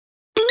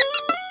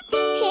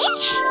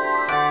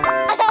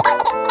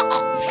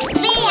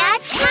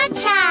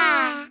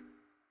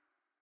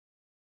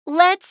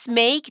Let's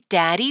make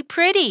Daddy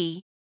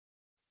pretty.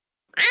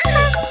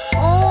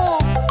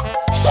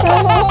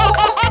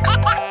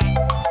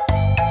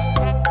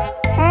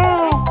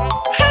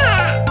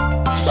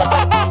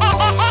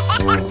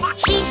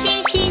 Hee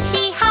hee hee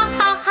hee ha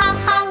ha ha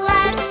ha.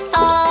 Let's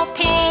all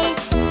paint.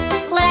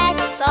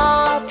 Let's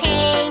all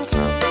paint.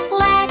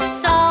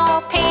 Let's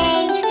all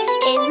paint.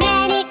 In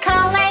many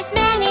colors,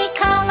 many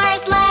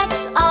colors.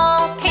 Let's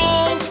all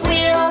paint.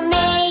 We'll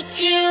make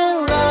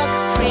you look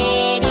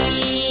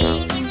pretty.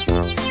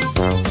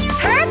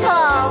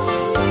 Purple.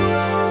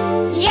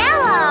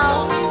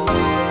 Yellow.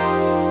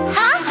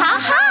 Ha ha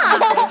ha.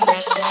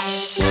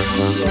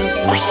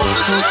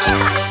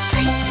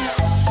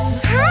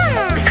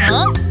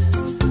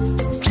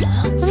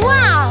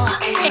 Wow!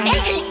 Hee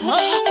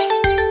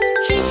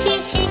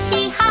hee hee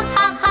hee ha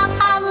ha ha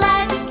ha.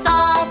 Let's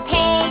all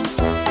paint.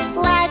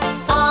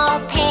 Let's all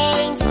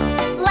paint.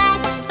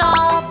 Let's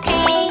all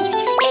paint.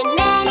 In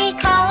many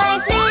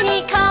colors, many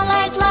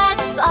colors.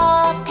 Let's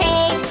all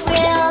paint.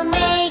 We'll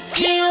make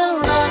you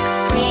look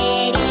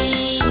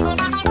pretty.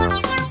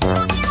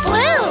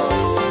 Blue.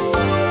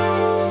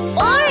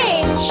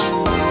 Orange.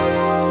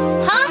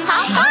 Ha ha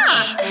ha.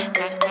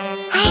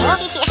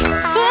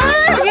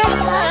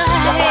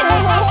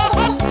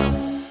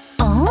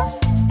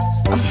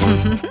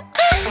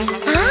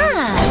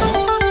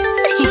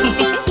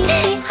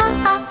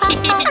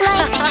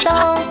 Let's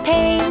all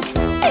paint.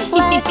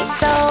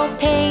 Let's all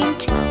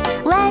paint.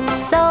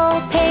 Let's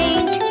all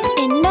paint.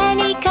 In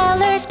many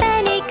colors,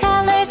 many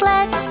colors.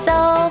 Let's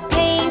all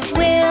paint.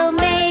 We'll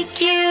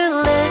make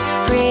you look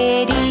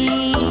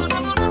pretty.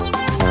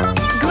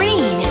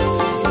 Green.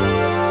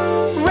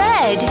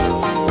 Red.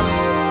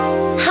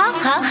 Ha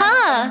ha ha.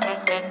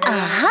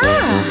 Aha.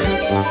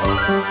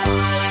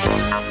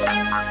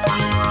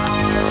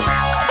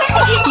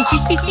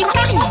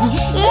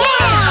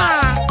 Yeah!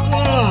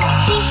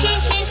 Hee hee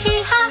hee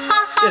hee ha ha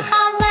ha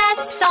ha.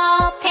 Let's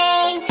all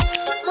paint.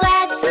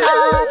 Let's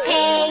all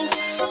paint.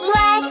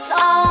 Let's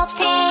all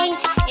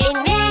paint. In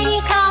many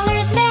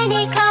colors,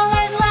 many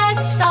colors.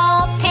 Let's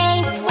all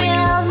paint.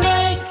 We'll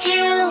make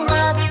you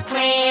look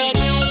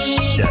pretty.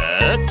 Hee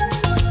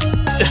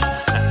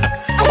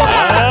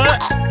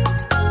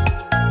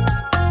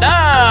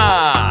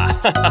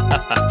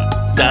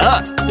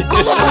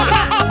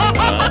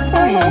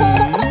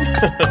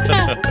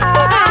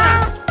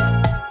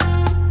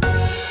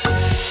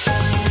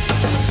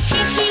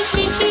hee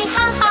hee hee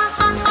ha ha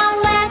ha ha.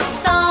 Let's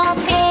all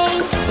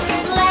paint.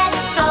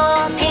 Let's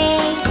all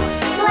paint.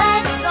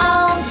 Let's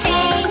all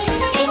paint.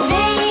 In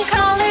many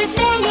colors,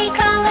 many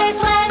colors.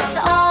 Let's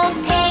all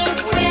paint.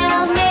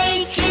 We'll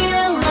make you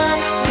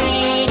look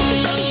pretty.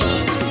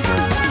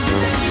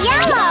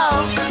 Yellow.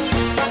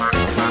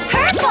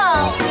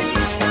 Purple.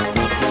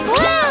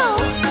 Blue.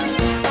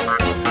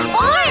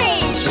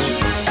 Orange.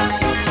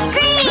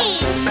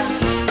 Green.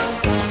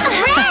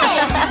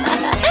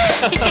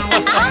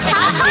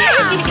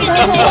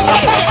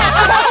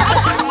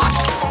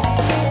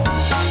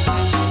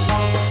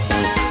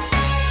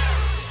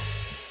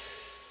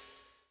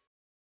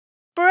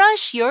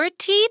 Brush your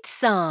teeth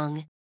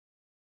song.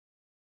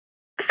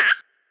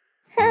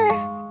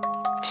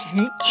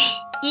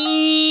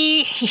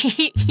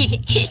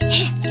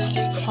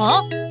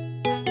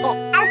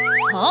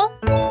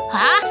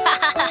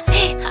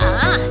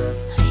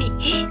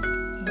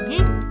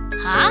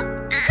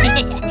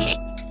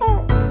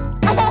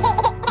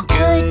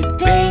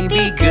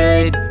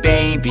 Good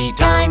baby,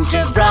 time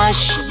to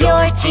brush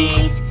your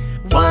teeth.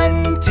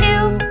 1,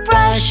 2,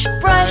 brush,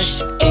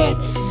 brush,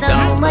 it's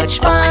so much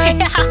fun.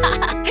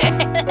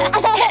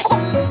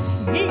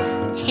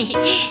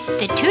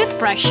 The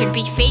toothbrush should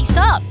be face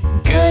up.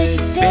 Good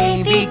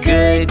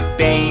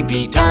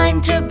baby,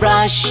 time to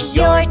brush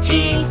your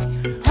teeth.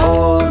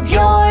 Hold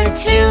your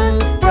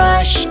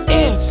toothbrush,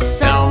 it's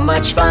so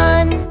much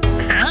fun.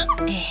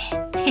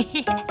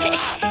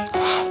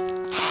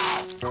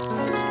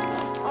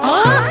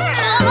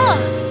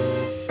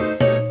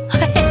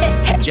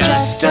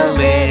 Just a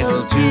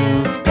little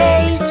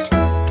toothpaste.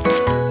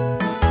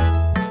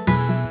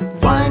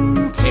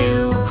 1,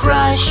 2,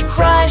 brush,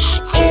 brush,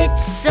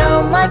 it's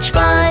so much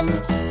fun.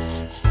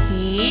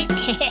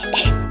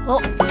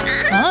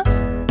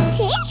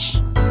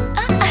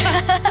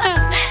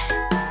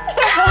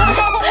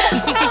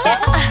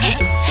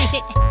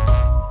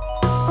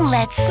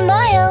 Let's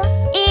smile.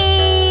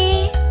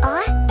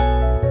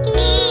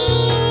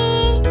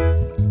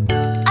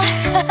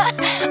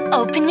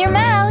 Open your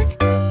mouth.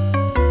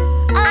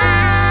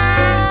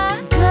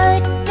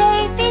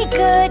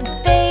 Good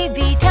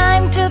baby,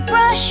 time to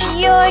brush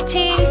your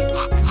teeth.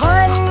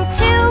 1,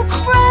 2,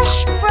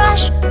 brush,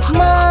 brush,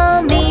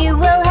 Mommy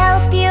will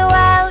help you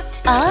out.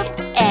 Up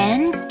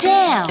and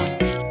down,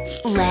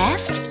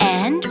 left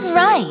and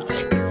right.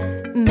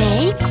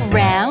 Make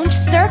round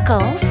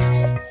circles.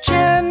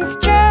 Germs,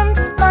 germs,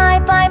 bye,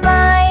 bye,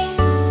 bye.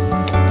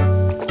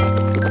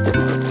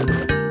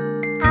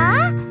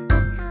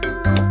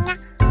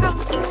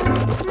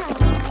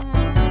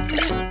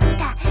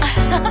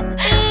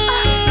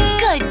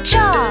 Good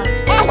job.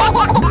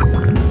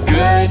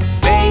 Good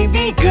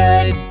baby,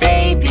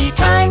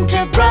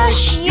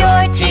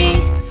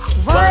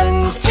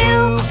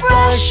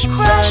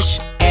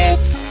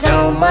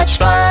 So much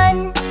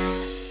fun!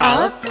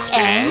 Up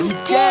and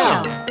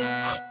down,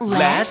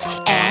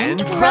 left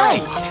and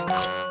right.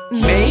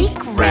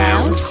 Make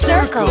round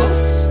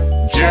circles.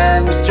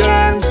 Germs,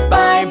 germs,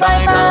 bye,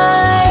 bye,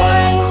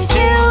 bye. 1,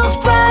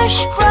 2,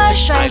 brush,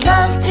 brush. I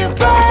love to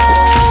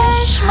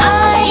brush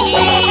my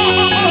teeth.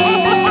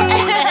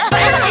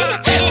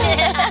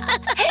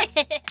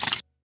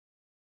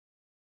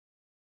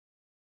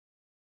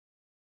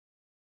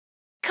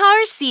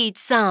 Car seat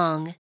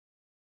song.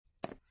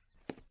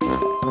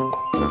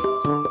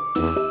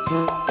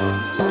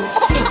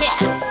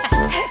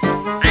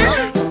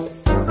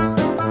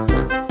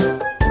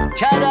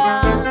 Ta-da!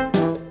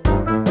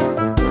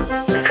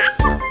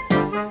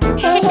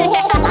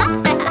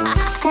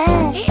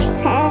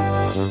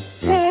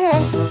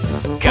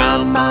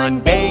 Come on,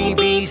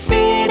 baby,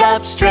 sit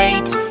up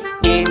straight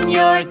in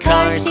your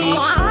car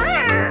seat.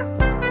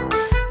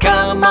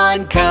 Come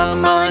on,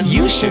 come on,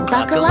 you should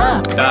buckle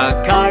up.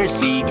 The car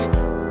seat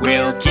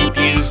will keep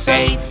you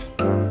safe.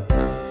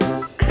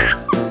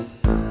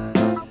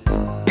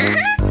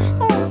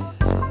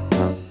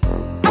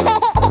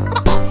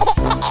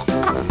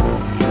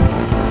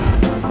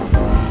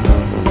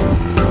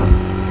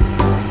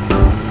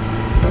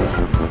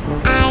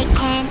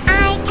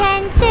 I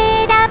can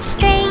sit up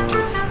straight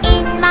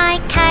in my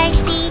car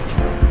seat.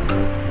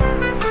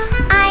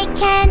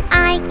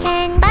 I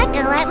can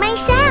buckle up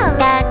myself.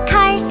 The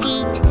car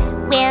seat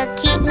will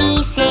keep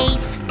me safe.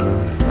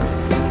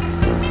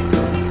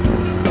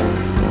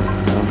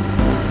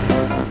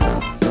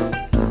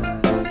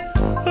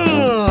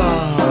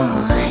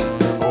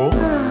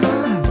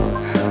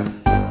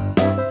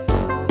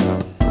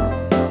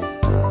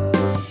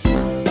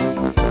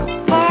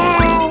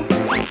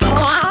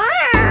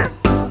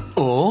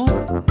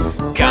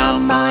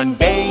 Come on,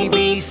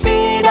 baby,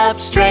 sit up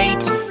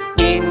straight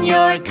in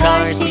your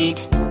car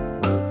seat.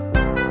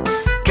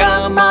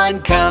 Come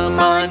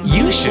on,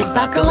 you should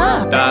buckle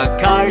up. The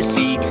car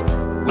seat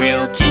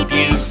will keep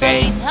you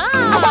safe.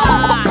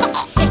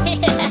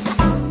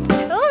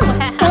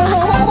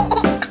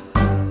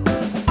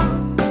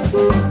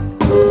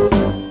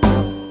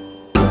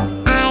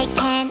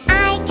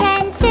 I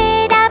can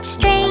sit up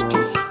straight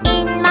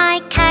in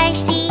my car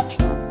seat.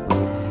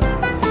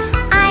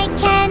 I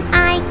can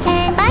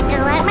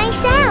buckle up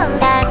myself.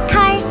 The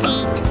car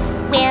seat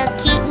will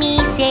keep me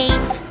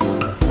safe.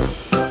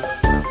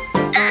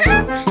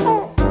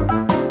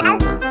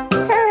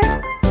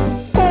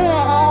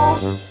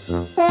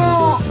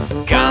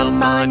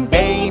 Come on,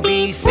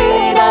 baby,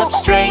 sit up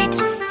straight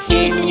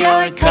in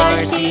your car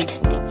seat.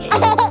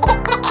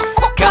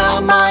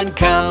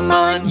 Come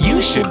on,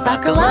 you should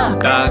buckle up.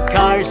 The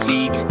car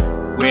seat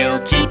will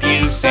keep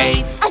you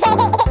safe.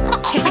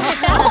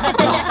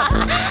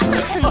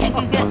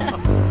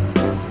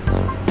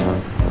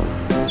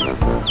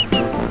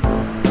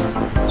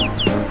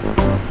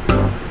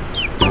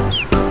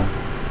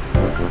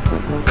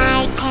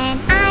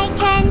 I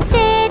can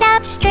sit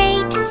up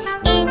straight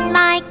in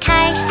my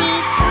car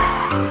seat.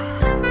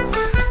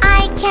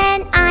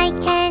 I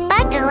can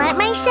buckle up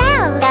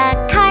myself.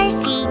 The car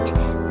seat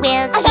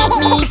will keep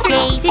me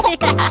safe.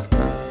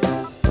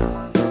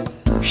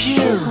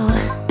 Phew.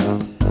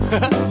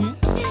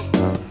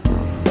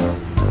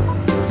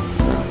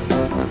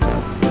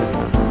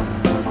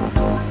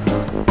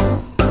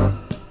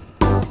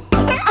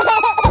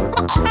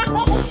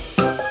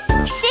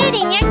 Sit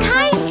in your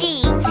car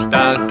seat.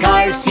 The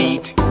car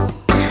seat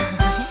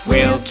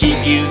will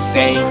keep you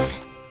safe.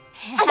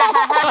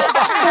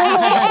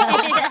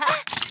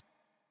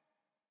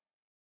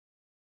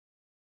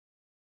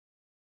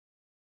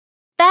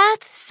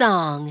 Bath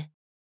song.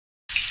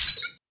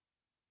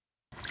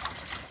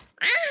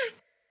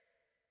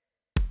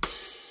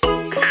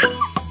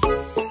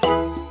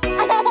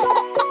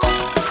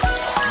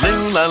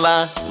 Lula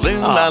la,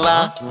 lula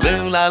la,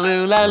 lula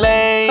lula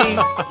lay,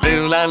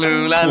 lula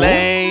lula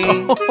lay.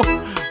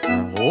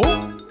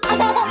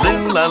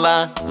 Lula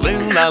la,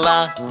 lula la,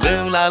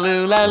 lula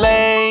lula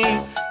lay.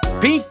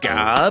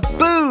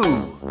 Peek-a-boo!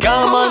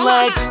 Come on,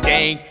 let's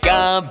take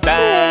a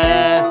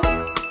bath.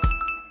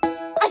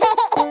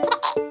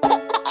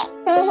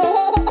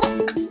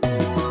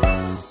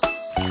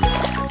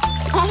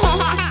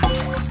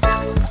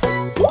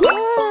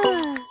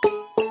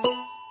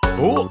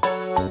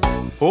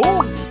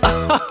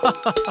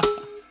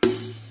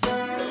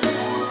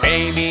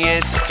 Baby,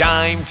 it's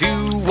time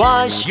to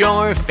wash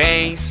your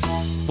face.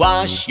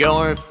 Wash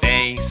your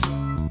face.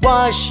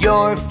 Wash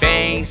your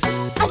face.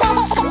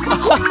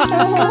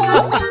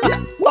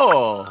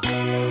 Oh.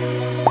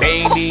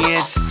 Baby,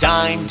 it's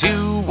time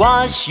to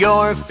wash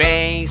your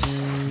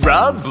face.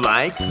 Rub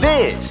like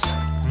this.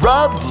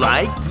 Rub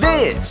like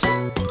this.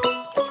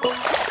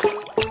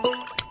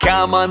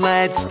 Come on,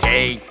 let's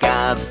take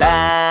a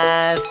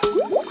bath.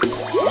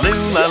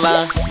 Lula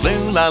la,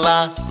 lula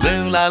la,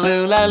 lula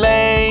lula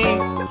lay,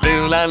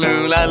 lula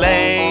lula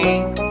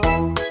lay.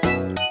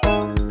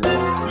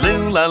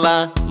 Lula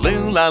la,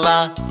 lula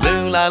la,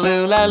 lula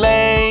lula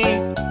lay.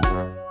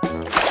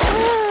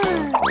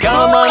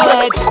 Come on,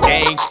 let's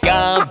take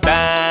a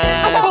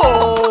bath.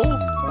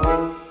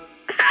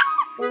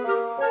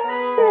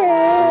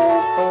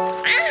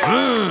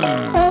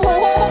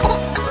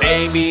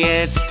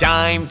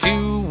 time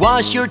to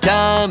wash your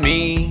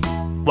tummy.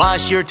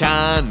 Wash your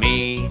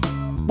tummy.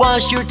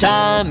 Wash your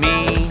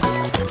tummy.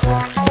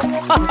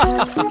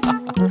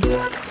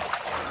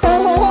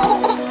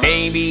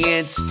 Baby,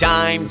 it's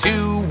time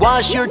to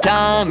wash your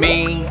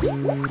tummy.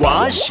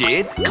 Wash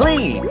it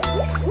clean.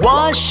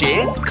 Wash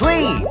it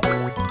clean.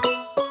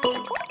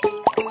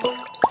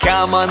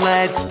 Come on,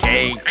 let's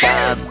take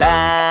a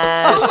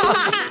bath.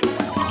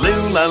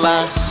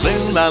 Loo-la-la,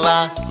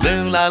 loo-la-la,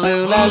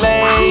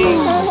 loo-la-loo-la-lay.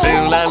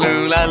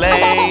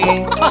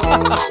 Loo-la-loo-la-lay.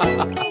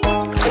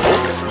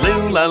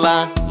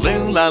 Loo-la-la,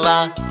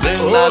 loo-la-la,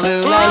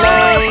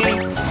 loo-la-loo-la-lay.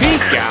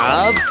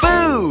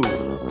 Peek-a-boo!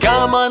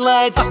 Come on,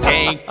 let's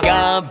take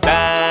a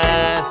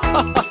bath.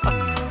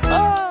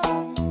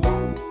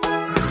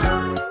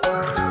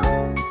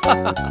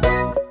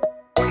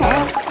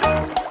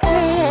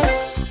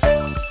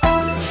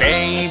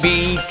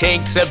 Baby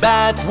takes a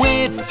bath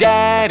with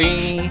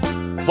Daddy.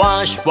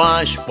 Wash,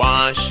 wash,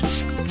 wash.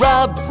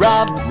 Rub,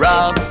 rub,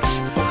 rub.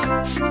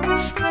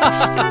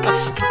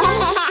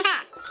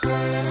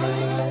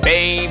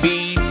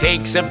 Baby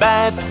takes a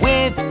bath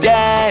with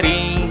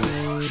Daddy.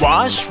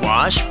 Wash,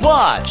 wash,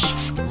 wash.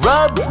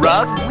 Rub,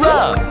 rub,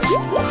 rub.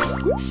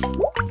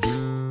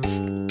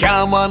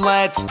 Come on,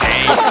 let's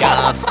take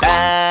a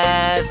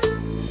bath.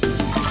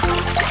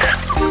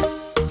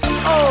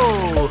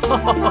 Oh!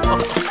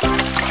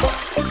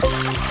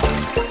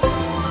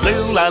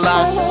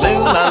 Loo-la-la,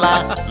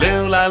 loo-la-la,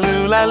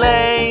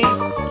 loo-la-loo-la-lay.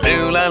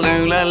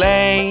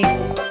 Loo-la-loo-la-lay.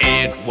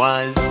 It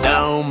was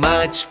so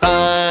much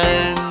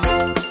fun.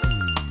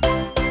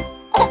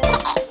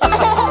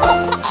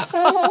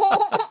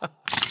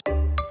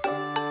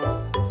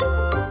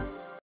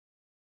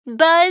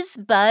 Buzz,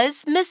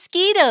 buzz,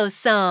 mosquito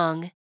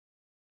song.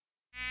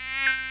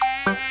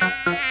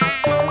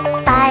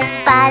 Buzz,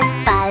 buzz,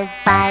 buzz,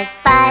 buzz,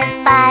 buzz,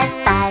 buzz,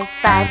 buzz,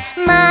 buzz.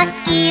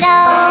 Mosquito,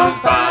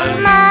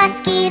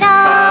 mosquito,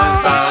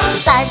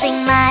 buzzing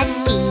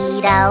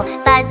mosquito,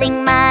 buzzing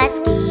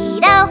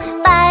mosquito,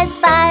 buzz,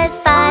 buzz,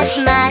 buzz,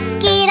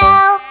 mosquito.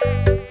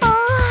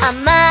 A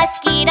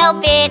mosquito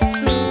bit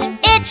me,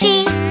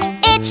 itchy,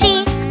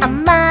 itchy. A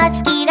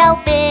mosquito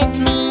bit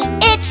me,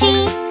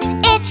 itchy,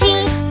 itchy.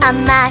 A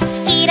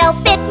mosquito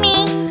bit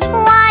me.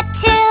 What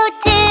to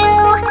do?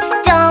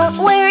 Don't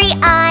worry,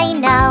 I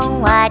know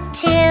what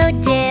to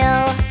do.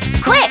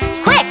 Quick,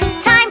 quick,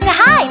 time to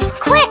hide.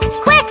 Quick,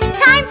 quick,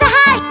 time to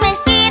hide.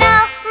 Mosquito,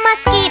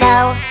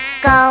 mosquito,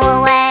 go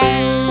away.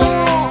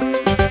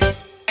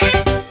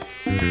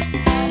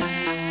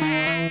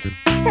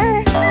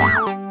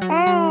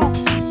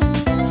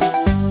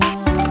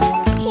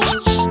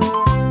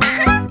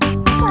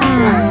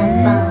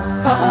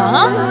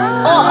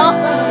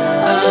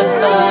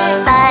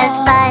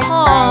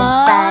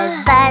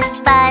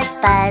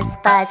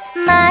 Buzz,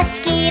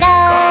 mosquito,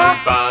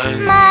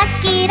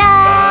 mosquito,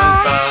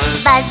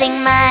 buzzing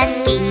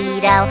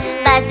mosquito,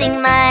 buzzing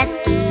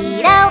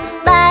mosquito,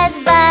 buzz,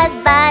 buzz,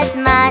 buzz,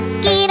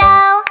 mosquito.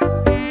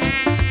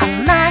 A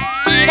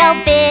mosquito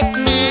bit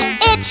me,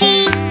 itchy,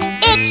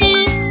 itchy.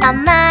 A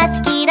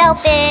mosquito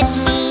bit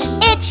me,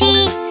 itchy,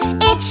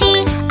 itchy.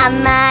 A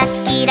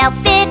mosquito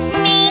bit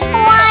me.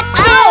 What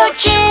to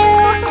do?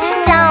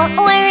 Don't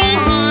worry,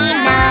 we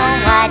know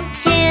what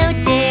to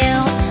do.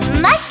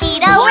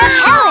 Mosquito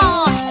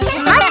repellent,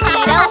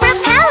 mosquito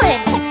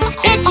repellent.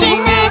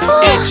 Itchiness,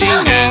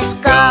 itchiness,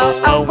 go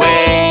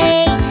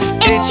away.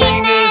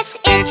 Itchiness,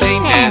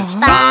 itchiness,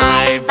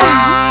 bye bye.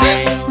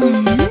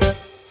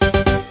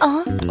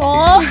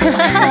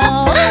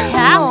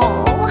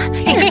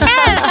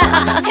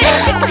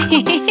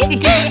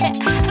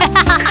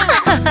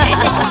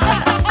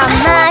 A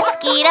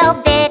mosquito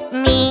bit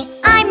me,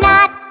 I'm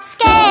not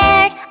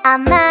scared. A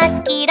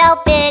mosquito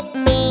bit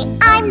me,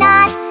 I'm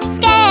not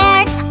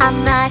scared. A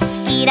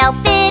mosquito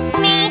bit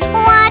me,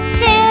 what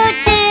to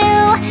do?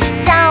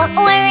 Don't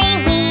worry,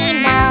 we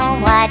know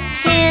what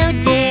to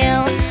do.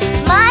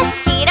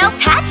 Mosquito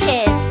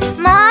patches,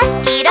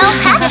 mosquito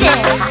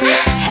patches.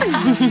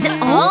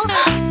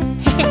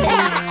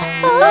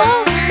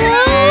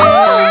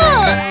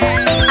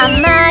 A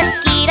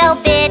mosquito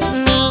bit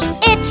me,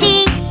 itchy,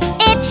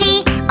 itchy.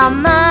 A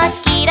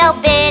mosquito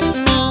bit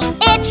me,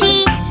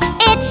 itchy,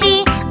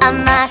 itchy. A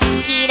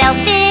mosquito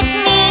bit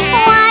me,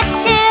 what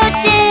to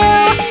do?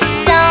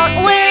 Don't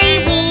worry,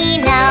 we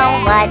know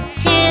what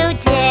to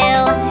do.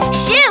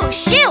 Shoo,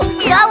 shoo,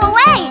 go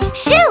away.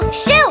 Shoo,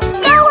 shoo,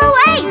 go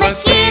away.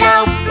 Mosquito,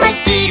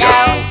 mosquito,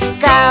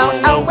 go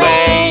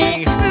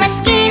away.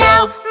 Mosquito,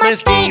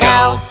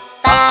 mosquito,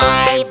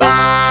 bye bye.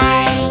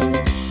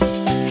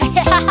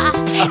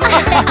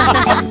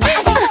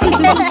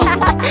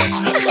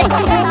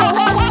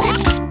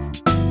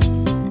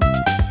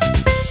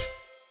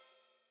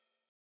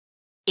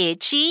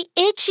 Itchy,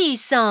 itchy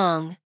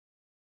song.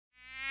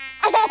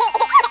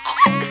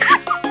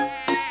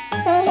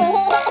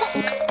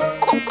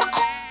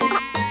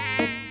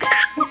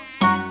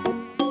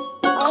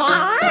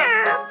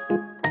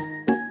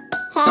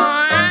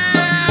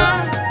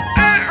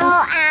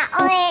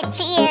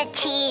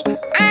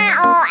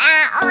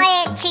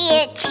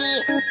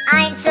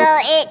 I'm so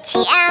itchy.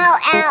 itchy, ow,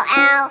 ow,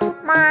 ow.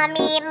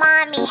 Mommy,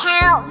 mommy,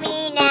 help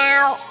me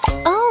now.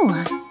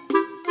 Oh.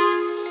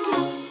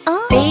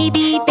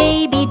 Baby,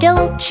 baby,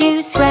 don't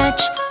you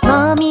scratch.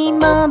 Mommy,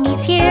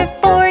 mommy's here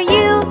for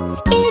you.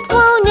 It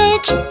won't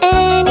itch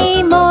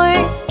anymore.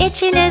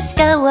 Itchiness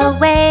go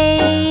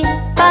away.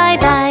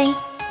 Bye-bye.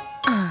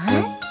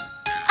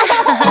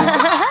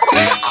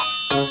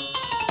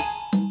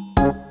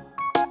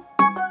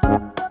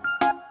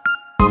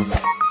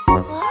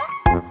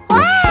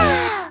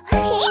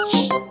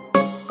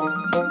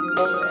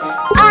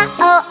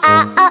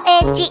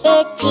 Itchy,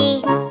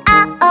 itchy.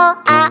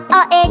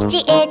 Oh,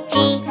 itchy,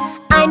 itchy.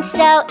 I'm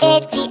so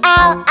itchy,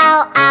 ow,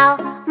 ow, ow.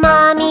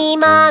 Mommy,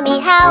 mommy,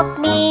 help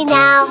me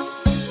now.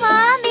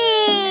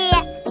 Mommy!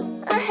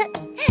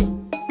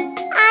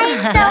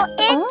 I'm so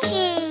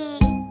itchy.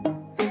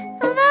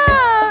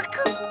 Look!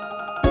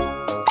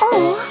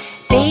 Oh.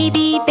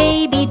 Baby,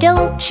 baby,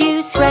 don't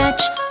you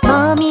scratch.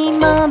 Mommy,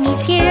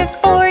 mommy's here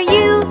for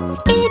you.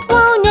 It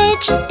won't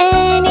itch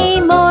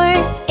anymore.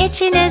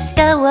 Itchiness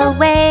go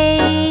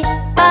away.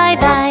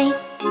 Bye-bye.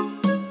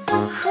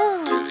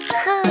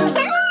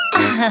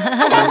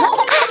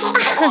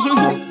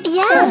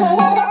 Yeah.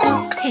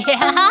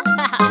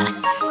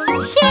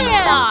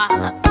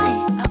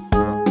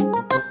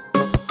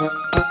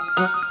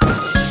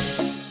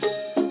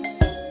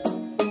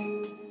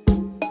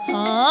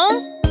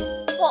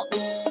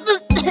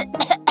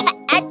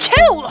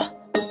 Achoo!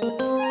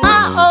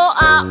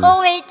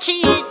 Oh, itchy,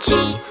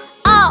 itchy.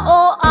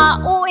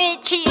 Oh,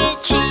 itchy,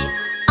 itchy.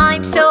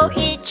 I'm so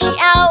itchy,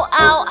 ow,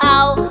 ow,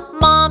 ow.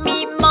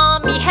 Mommy,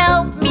 mommy,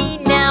 help me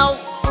now.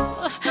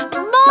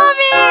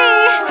 Mommy!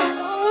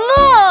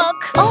 Look!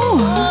 Oh,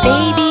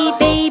 baby,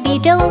 baby,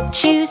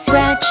 don't you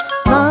scratch.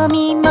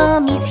 Mommy,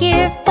 mommy's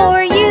here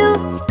for you.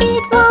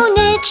 It won't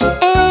itch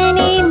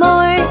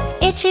anymore.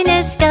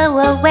 Itchiness go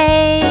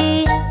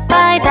away.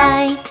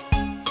 Bye-bye.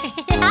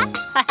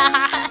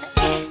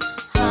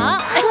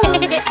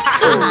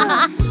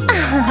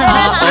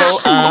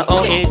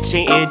 Oh,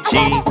 itchy,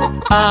 itchy.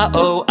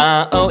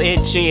 Oh,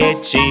 itchy,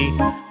 itchy.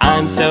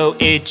 I'm so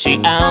itchy,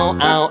 ow,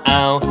 ow,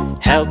 ow.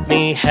 Help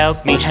me,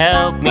 help me,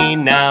 help me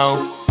now.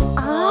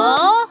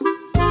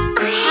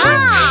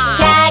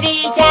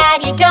 Daddy,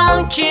 Daddy,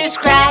 don't you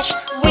scratch.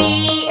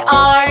 We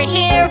are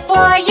here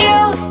for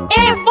you.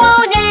 It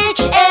won't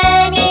itch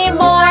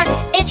anymore.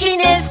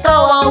 Itchiness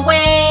go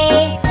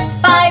away.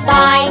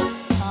 Bye-bye.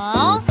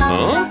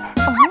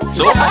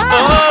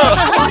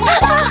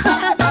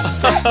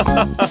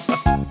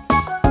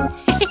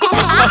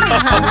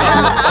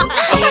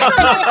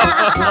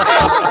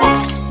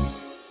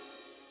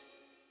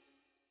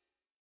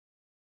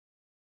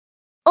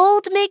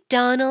 Old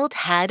MacDonald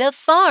had a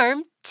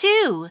farm,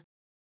 too.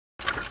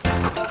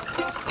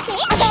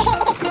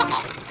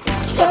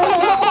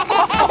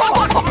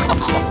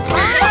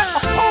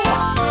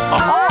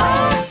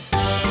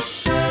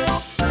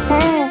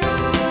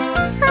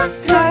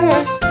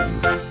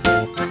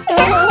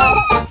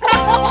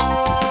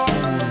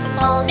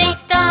 Old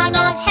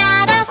MacDonald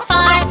had a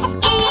farm,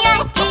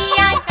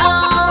 E-I-E-I-O.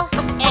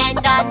 And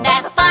on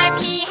that farm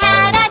he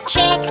had a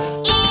chick,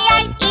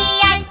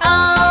 E-I-E-I-O.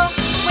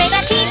 With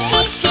a peep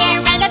peep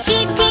here and a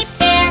peep peep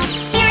there.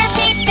 Here a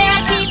peep, there a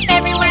peep,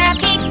 everywhere a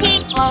peep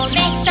peep. Old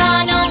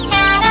MacDonald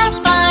had a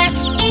farm,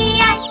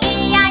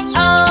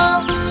 E-I-E-I-O.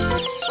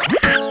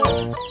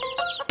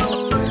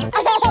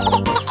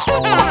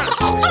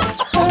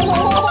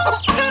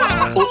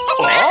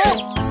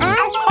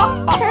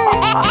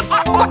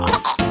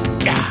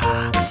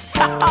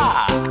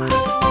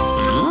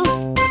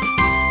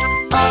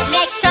 Old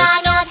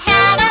MacDonald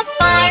had a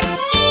farm,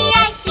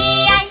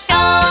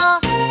 E-I-E-I-O.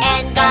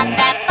 And on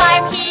that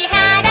farm he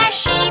had a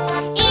sheep,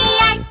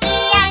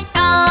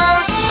 E-I-E-I-O.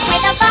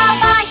 With a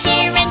baba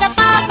here and a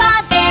baba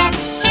there.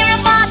 Here a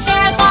ba,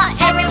 there a ba,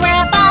 everywhere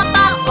a baba.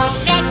 Old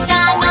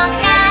MacDonald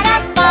had a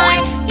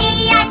farm,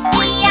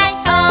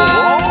 E-I-E-I-O.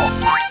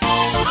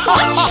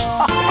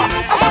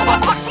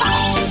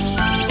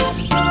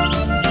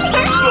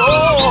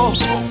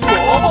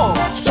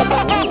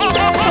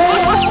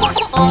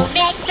 Old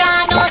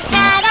MacDonald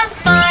had a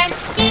farm,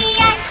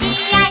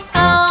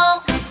 E-I-E-I-O.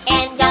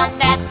 And on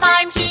that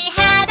farm he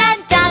had a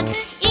duck,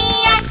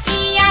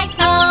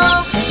 E-I-E-I-O.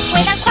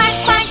 With a quack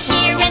quack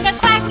here and a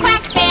quack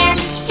quack there.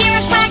 Here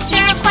a quack,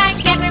 there a quack,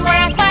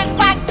 everywhere a quack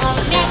quack.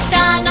 Old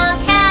MacDonald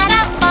had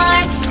a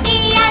farm,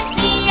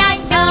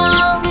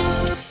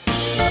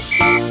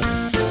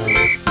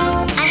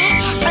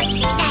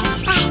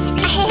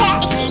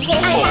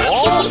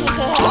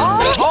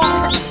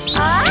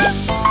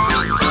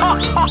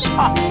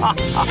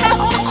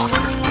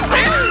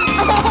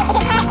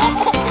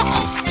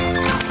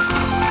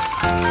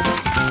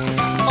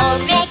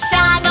 Old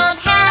MacDonald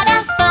had a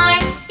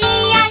farm,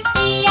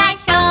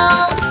 E-I-E-I-O.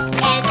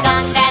 And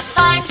on that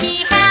farm he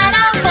had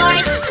a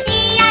horse,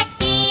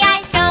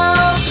 E-I-E-I-O.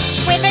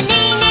 With a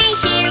neigh-neigh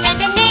here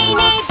and a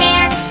neigh-neigh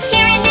there.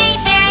 Here a neigh,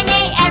 there a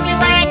neigh,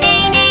 everywhere a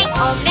neigh-neigh.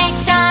 Old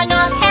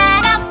MacDonald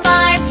had a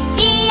farm,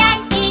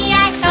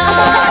 E-I-E-I-O.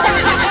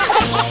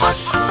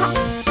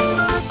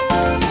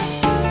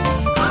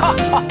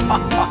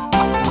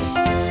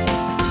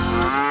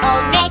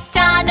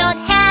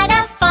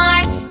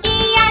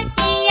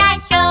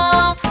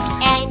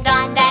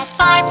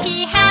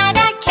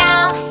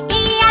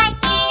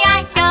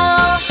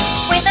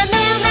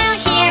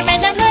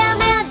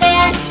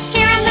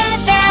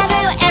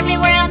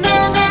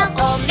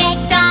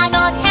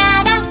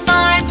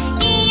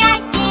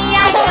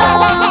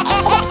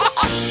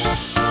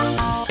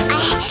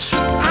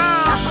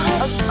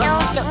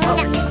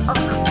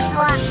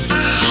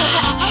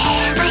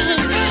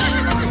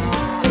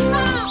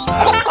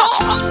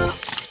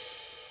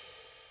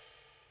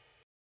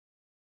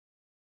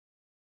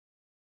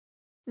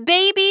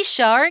 Baby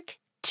Shark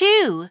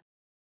 2.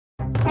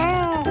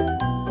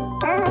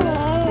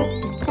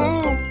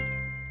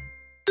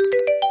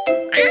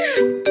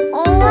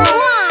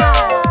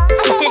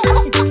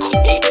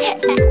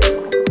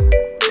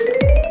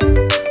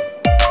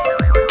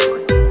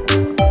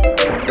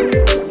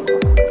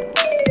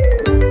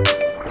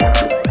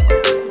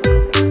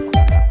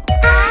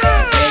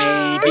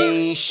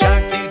 Baby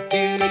shark do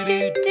do do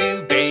do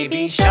do.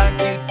 Baby shark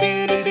do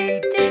do do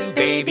do do.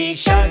 Baby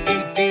shark do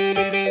do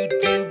do do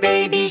do.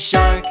 Baby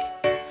shark.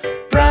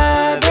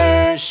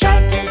 Brother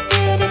shark do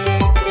do do do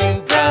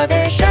do.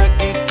 Brother shark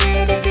do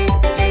do do do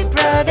do.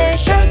 Brother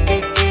shark do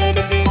do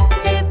do do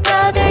do.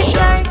 Brother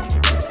shark.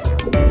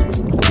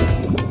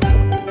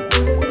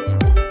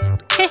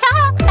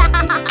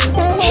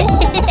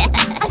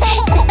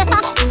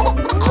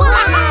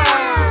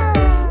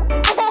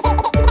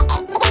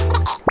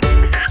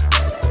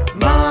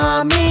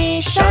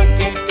 Mommy shark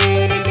do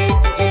do do do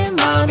do.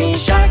 Mommy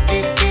shark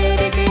do do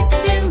do do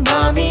do.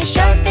 Mommy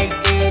shark do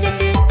do do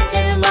do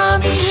do.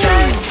 Mommy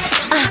shark.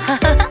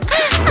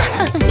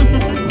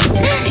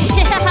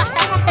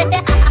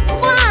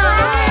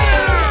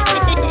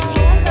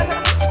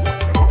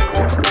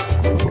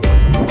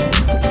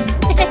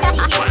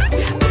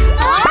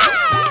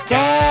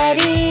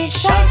 Daddy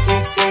shark do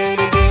do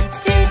do do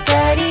do.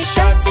 Daddy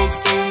shark do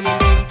do do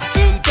do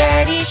do.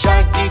 Daddy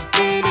shark do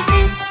do do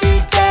do do.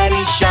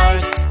 Daddy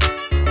shark.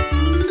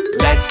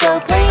 Let's go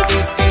play do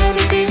do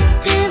do do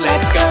do.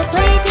 Let's go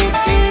play do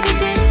do do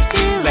do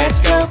do. Let's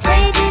go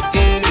play do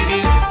do do do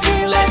do.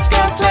 Let's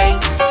go play.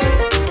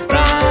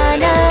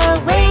 Run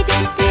away do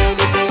do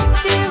do do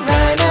do.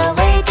 Run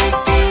away do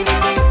do do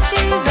do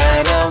do.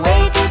 Run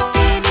away do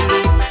do do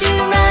do do.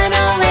 Run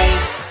away.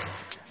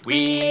 We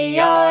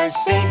are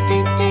safe do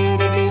do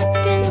do do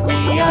do. We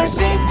are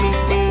safe do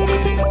do do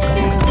do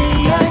do.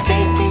 We are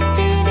safe do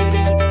do do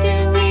do do.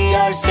 We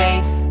are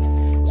safe.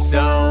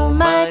 So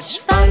much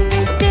fun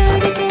do do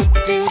do do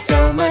do.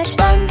 So much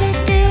fun do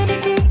do do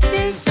do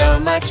do. So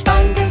much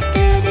fun do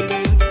do do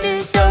do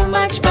do. So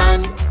much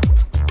fun.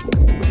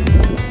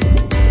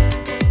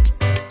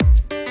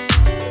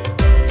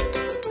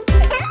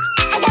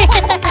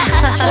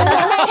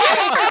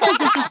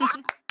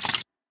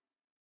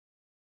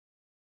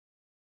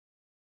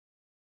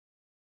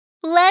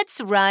 Let's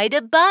ride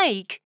a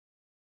bike.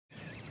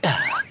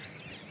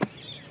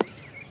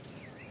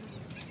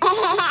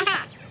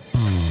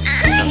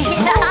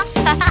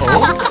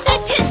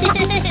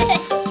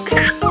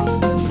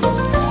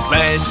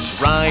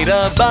 Let's ride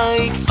a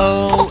bike,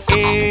 oh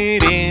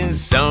it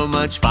is so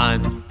much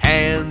fun.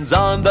 Hands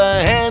on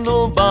the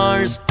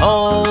handlebars,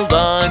 hold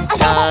on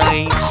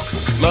tight.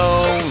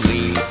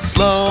 Slowly,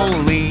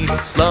 slowly,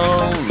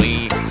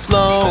 slowly,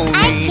 slowly.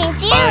 I can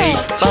do bike,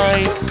 it.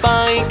 bike,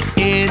 bike,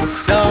 it's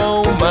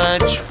so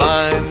much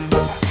fun.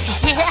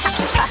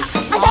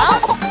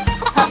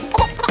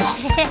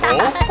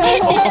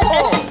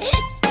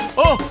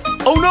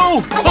 Oh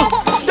no!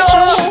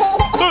 Stop!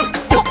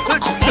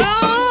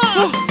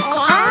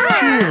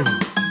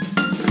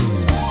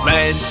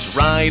 Let's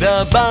ride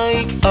a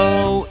bike,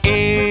 oh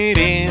it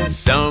is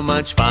so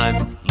much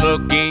fun.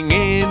 Looking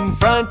in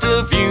front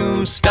of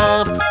you,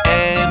 stop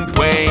and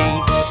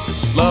wait.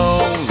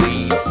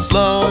 Slowly,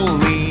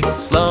 slowly,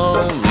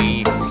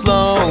 slowly,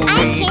 slowly.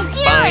 I can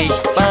do bike,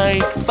 it.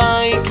 bike,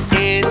 bike,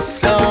 it's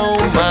so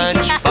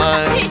much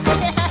fun.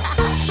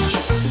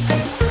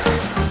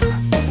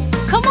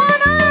 Come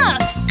on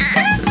up!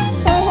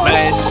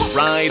 Let's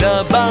ride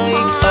a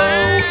bike,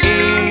 oh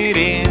it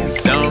is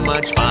so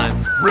much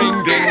fun.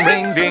 Ring ding,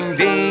 ring ding,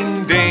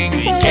 ding ding.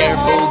 Be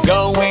careful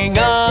going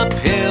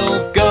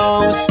uphill,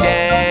 go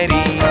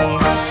steady.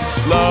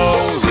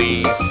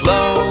 Slowly,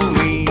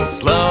 slowly,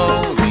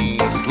 slowly,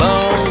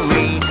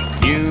 slowly.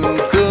 You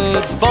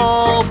could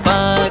fall,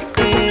 but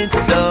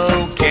it's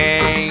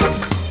okay.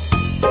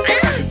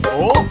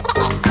 Oh,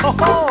 ho,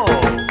 ho.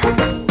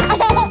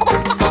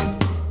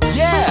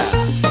 Yeah.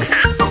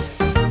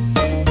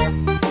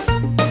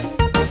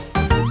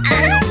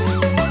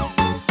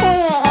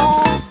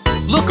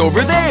 Look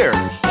over there.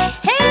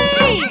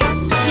 Hey!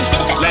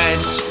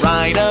 Let's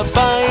ride a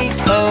bike,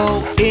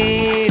 oh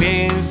it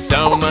is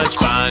so much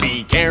fun.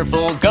 Be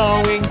careful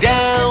going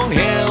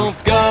downhill,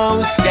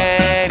 go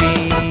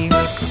steady.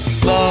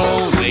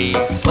 Slowly,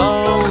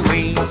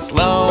 slowly,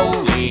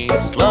 slowly,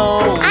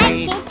 slowly.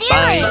 I can do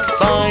bike, it.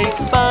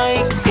 bike,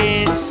 bike,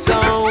 it's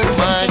so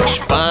much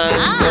fun.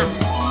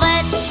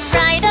 Let's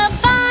ride a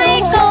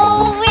bike,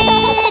 oh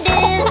it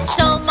is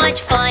so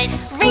much fun.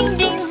 Ring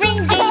ding,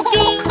 ring ding,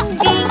 ding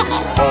ding.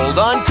 Hold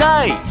on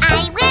tight,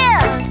 I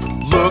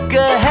will, look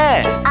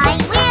ahead, I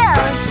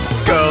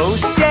will, go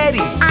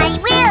steady. I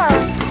will.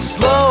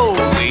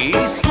 Slowly,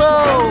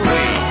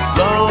 slowly,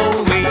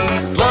 slowly,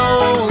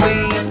 slowly,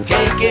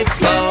 take it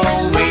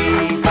slowly.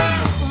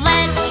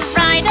 Let's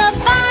ride a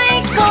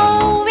bike,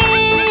 oh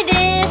it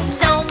is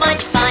so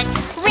much fun.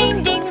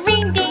 Ring ding,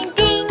 ding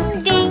ding.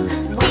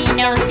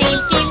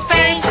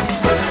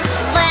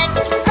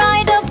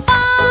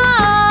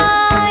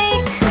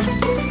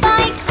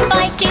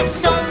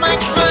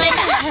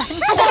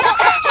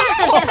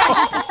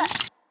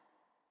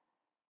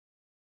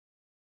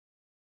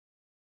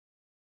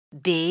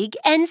 big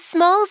and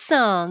small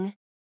song.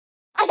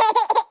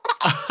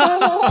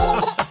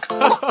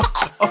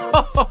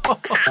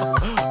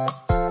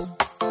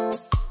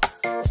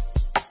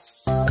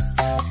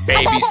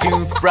 Baby's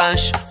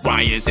toothbrush,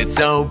 why is it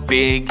so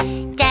big?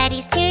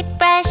 Daddy's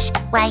toothbrush,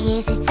 why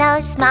is it so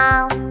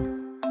small?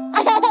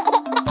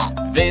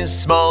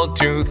 This small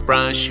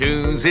toothbrush,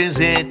 whose is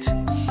it?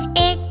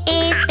 It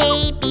is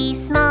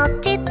baby's small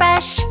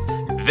toothbrush.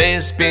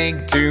 This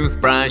big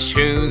toothbrush,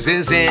 whose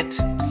is it?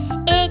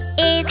 It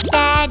is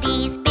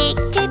Daddy's big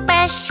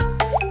toothbrush.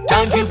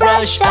 Time to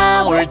brush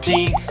our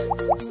teeth.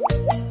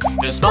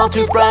 The small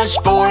toothbrush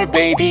for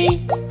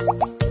baby,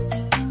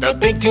 the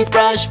big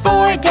toothbrush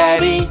for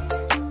Daddy.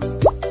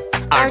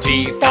 Our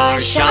teeth are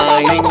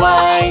shining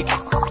white.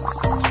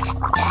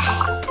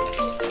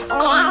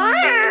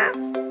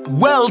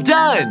 Well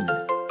done!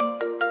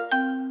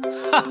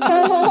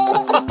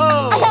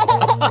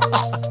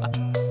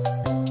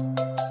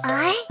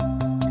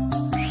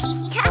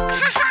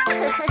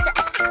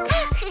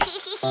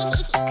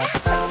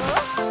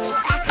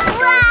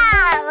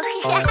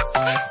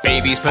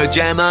 Baby's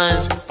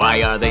pajamas,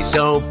 why are they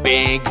so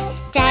big?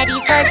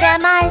 Daddy's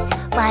pajamas,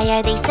 why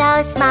are they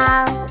so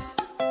small?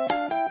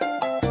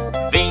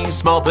 These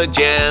small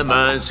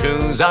pajamas,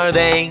 whose are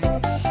they?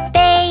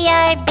 They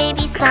are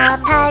baby's small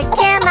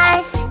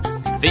pajamas.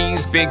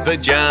 These big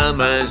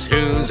pajamas,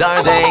 whose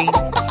are they?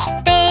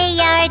 They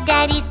are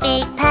Daddy's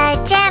big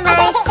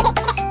pajamas.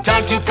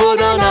 Time to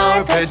put on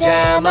our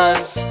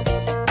pajamas.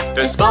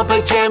 The small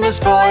pajamas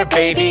for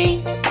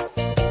baby,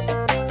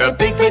 the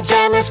big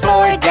pajamas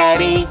for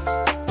Daddy.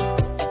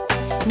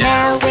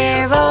 Now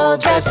we're all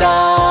dressed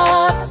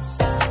up.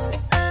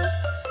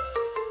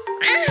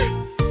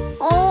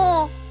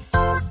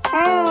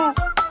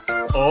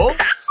 Oh?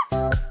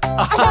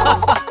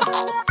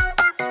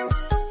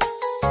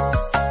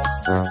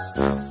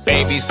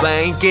 Baby's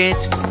blanket,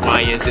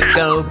 why is it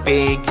so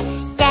big?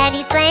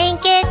 Daddy's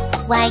blanket,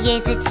 why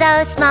is it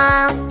so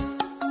small?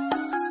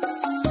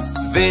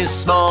 This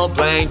small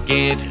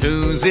blanket,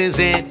 whose is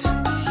it?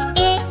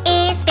 It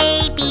is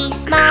baby's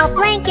small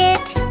blanket.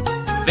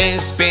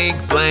 This big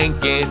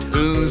blanket,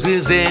 whose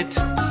is it?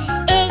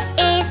 It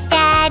is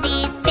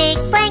Daddy's big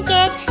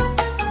blanket.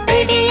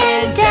 Baby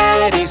and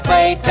Daddy's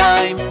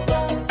playtime.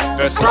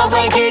 The small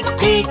blanket,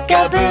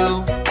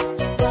 peekaboo.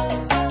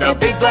 The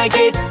big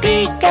blanket,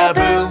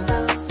 peekaboo.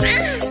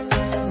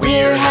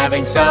 We're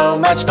having so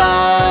much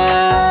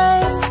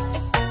fun.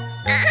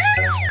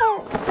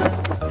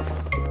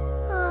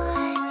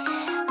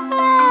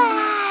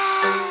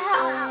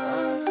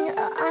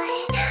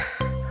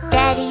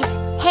 Daddy's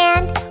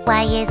hand,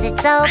 why is it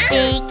so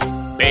big?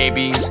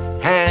 Baby's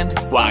hand,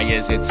 why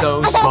is it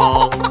so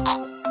small?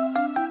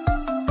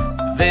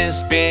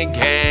 This big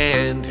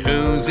hand,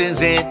 whose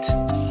is it?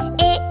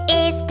 It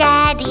is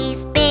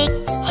Daddy's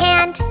big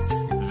hand.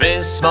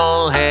 This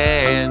small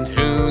hand,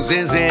 whose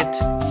is it?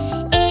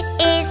 It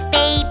is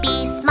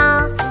baby's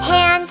small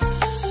hand.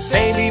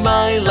 Baby,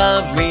 my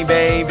lovely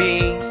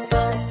baby.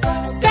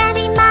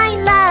 Daddy, my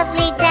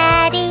lovely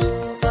daddy.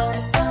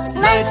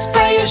 Let's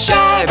play a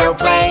shadow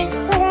play.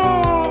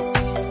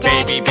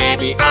 Baby,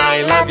 baby,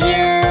 I love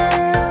you.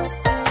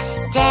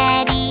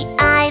 Daddy,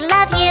 I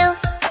love you.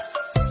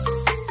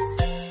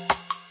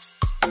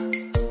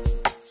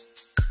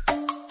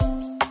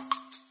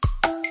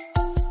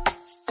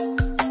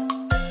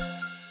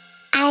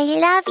 I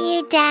love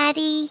you,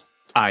 Daddy.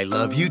 I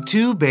love you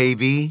too,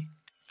 baby.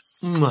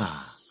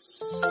 Mwah.